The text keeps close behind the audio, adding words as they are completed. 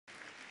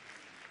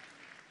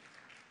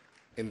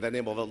In the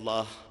name of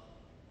Allah,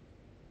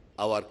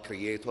 our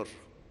Creator,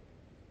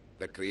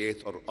 the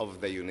Creator of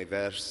the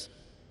universe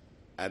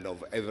and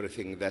of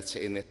everything that's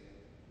in it,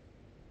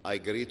 I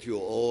greet you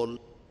all,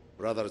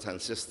 brothers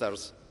and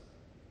sisters,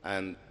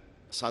 and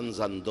sons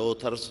and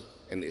daughters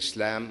in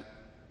Islam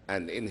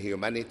and in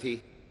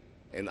humanity,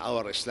 in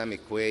our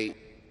Islamic way.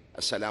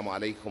 Assalamu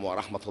alaikum wa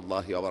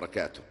rahmatullahi wa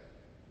barakatuh.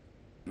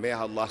 May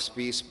Allah's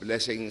peace,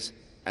 blessings,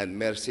 and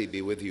mercy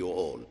be with you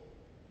all.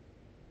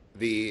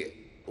 The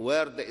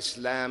word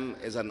Islam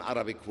is an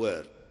Arabic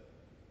word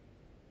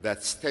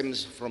that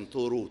stems from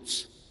two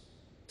roots.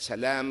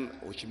 Salam,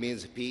 which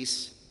means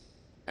peace,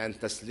 and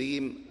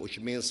Taslim, which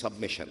means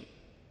submission.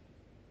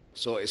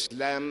 So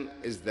Islam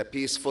is the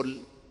peaceful,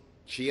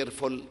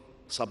 cheerful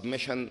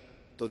submission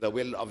to the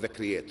will of the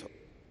Creator.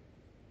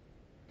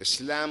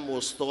 Islam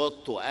was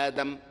taught to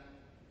Adam,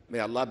 may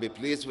Allah be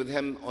pleased with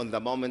him, on the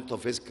moment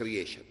of his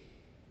creation.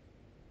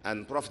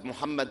 And Prophet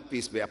Muhammad,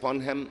 peace be upon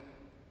him,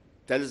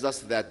 tells us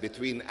that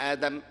between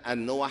Adam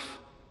and Noah,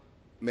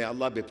 may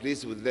Allah be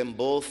pleased with them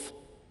both,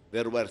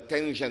 there were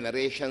 10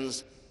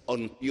 generations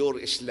on pure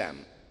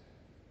Islam,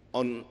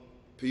 on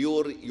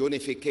pure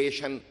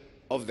unification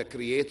of the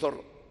Creator.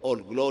 All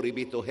glory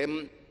be to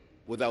him,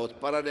 without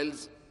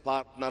parallels,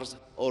 partners,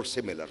 or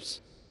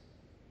similars.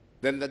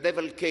 Then the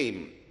devil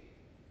came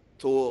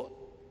to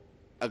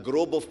a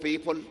group of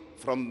people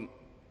from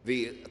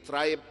the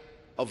tribe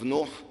of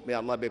Noah, may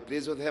Allah be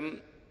pleased with him,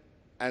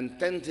 and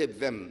tempted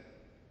them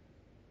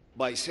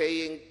by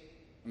saying,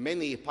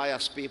 many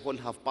pious people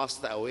have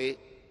passed away.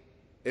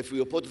 If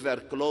you put their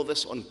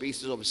clothes on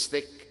pieces of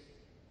stick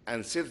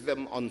and sit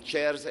them on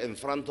chairs in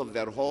front of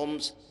their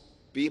homes,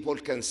 people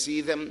can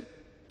see them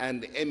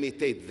and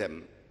imitate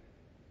them.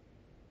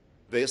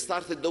 They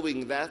started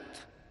doing that,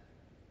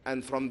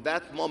 and from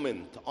that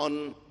moment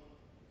on,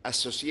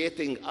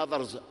 associating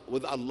others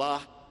with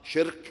Allah,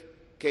 shirk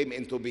came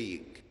into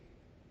being.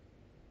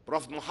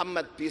 Prophet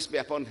Muhammad, peace be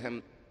upon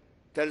him,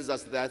 tells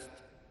us that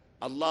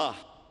Allah,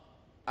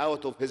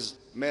 out of his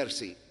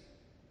mercy,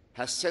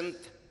 has sent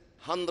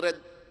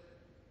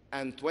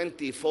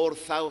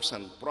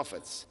 124,000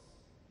 prophets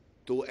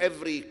to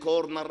every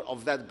corner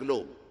of that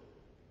globe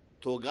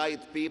to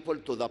guide people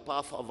to the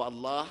path of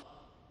Allah,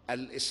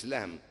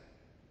 al-Islam.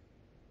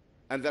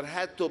 And there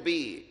had to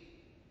be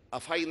a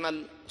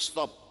final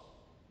stop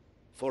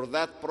for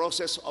that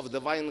process of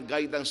divine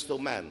guidance to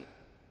man.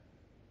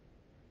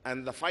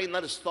 And the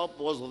final stop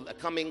was the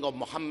coming of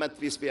Muhammad,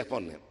 peace be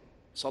upon him,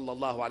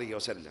 sallallahu alayhi wa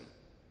sallam.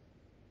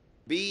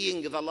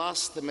 Being the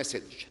last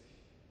message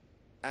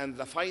and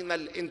the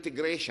final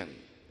integration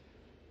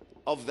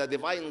of the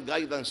divine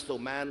guidance to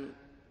man,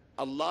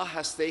 Allah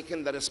has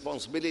taken the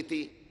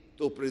responsibility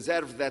to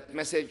preserve that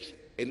message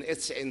in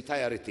its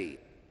entirety,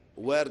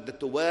 word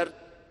to word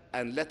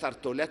and letter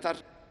to letter,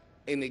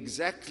 in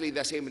exactly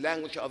the same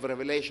language of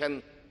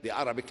revelation, the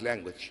Arabic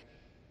language.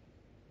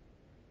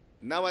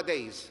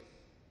 Nowadays,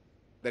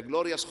 the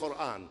glorious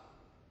Quran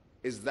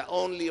is the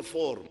only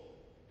form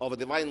of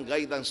divine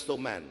guidance to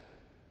man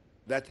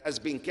that has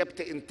been kept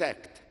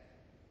intact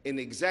in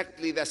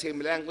exactly the same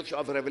language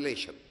of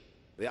revelation,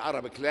 the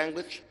Arabic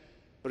language,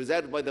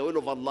 preserved by the will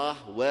of Allah,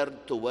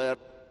 word to word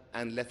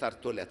and letter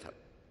to letter.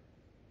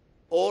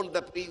 All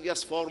the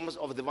previous forms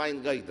of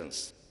divine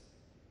guidance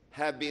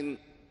have been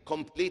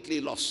completely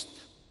lost,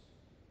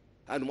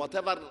 and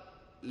whatever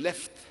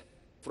left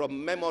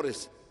from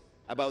memories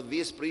about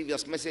these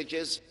previous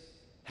messages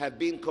have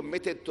been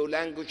committed to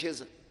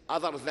languages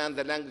other than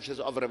the languages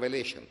of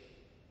revelation,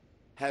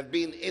 have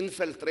been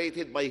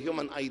infiltrated by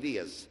human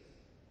ideas,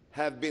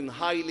 have been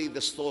highly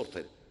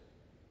distorted.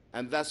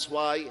 And that's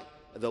why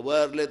the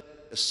world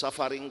is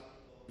suffering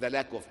the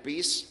lack of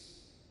peace,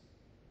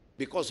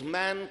 because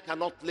man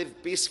cannot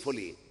live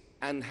peacefully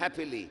and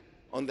happily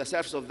on the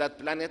surface of that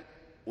planet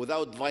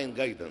without divine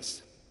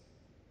guidance.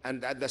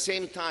 And at the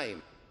same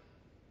time,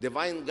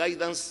 divine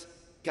guidance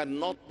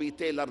cannot be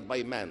tailored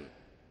by man.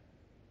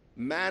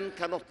 Man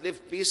cannot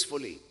live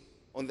peacefully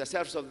on the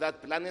surface of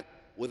that planet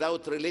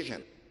without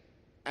religion.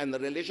 And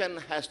religion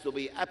has to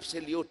be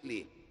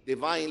absolutely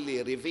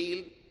divinely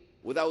revealed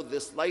without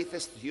the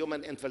slightest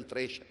human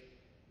infiltration.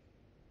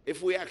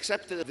 If we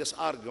accepted this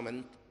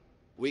argument,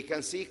 we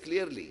can see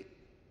clearly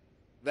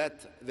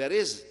that there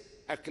is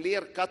a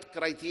clear-cut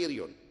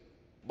criterion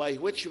by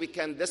which we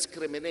can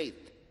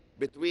discriminate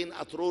between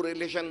a true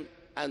religion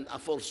and a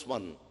false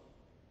one.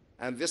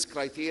 And this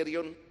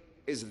criterion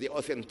is the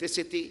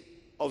authenticity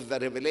of the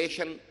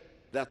revelation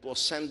that was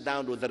sent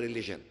down with the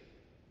religion.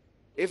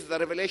 If the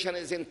revelation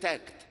is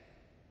intact,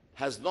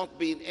 has not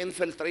been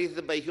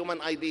infiltrated by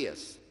human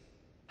ideas,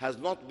 has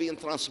not been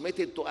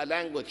transmitted to a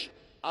language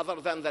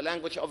other than the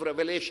language of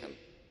revelation,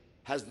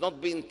 has not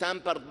been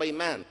tampered by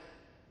man,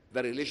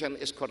 the religion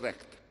is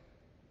correct.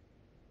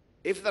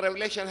 If the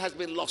revelation has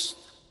been lost,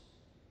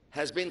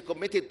 has been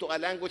committed to a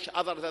language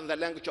other than the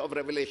language of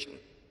revelation,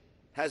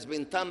 has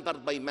been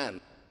tampered by man,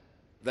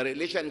 the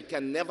religion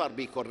can never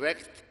be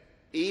correct,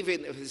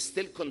 even if it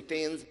still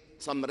contains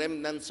some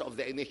remnants of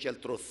the initial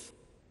truth.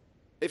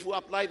 If we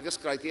apply this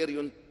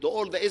criterion to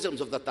all the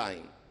isms of the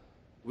time,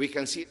 we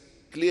can see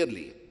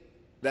clearly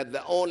that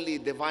the only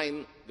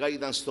divine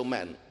guidance to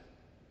man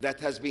that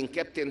has been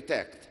kept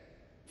intact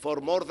for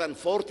more than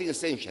 14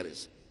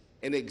 centuries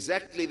in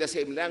exactly the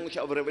same language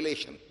of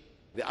revelation,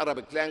 the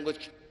Arabic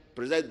language,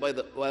 preserved by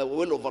the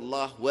will of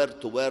Allah, word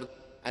to word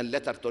and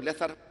letter to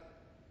letter.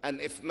 And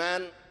if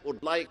man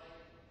would like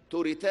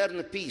to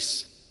return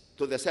peace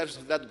to the surface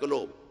of that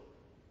globe,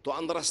 to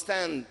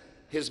understand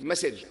his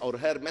message or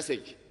her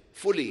message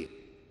fully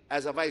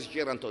as a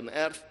vicegerent on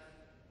earth,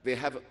 they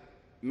have,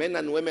 men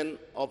and women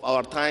of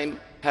our time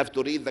have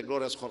to read the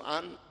glorious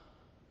Quran,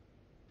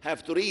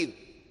 have to read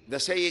the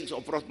sayings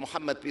of Prophet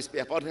Muhammad, peace be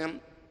upon him,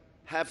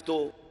 have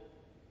to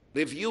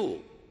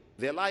review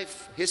the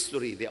life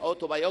history, the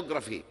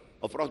autobiography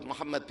of Prophet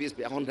Muhammad, peace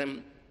be upon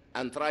him,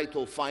 and try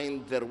to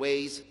find their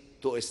ways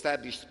to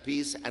establish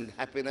peace and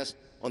happiness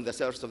on the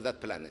surface of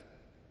that planet.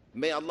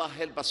 May Allah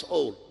help us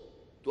all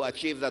to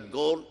achieve that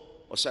goal.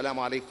 Wassalamu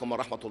alaikum wa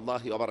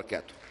rahmatullahi wa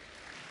barakatuh.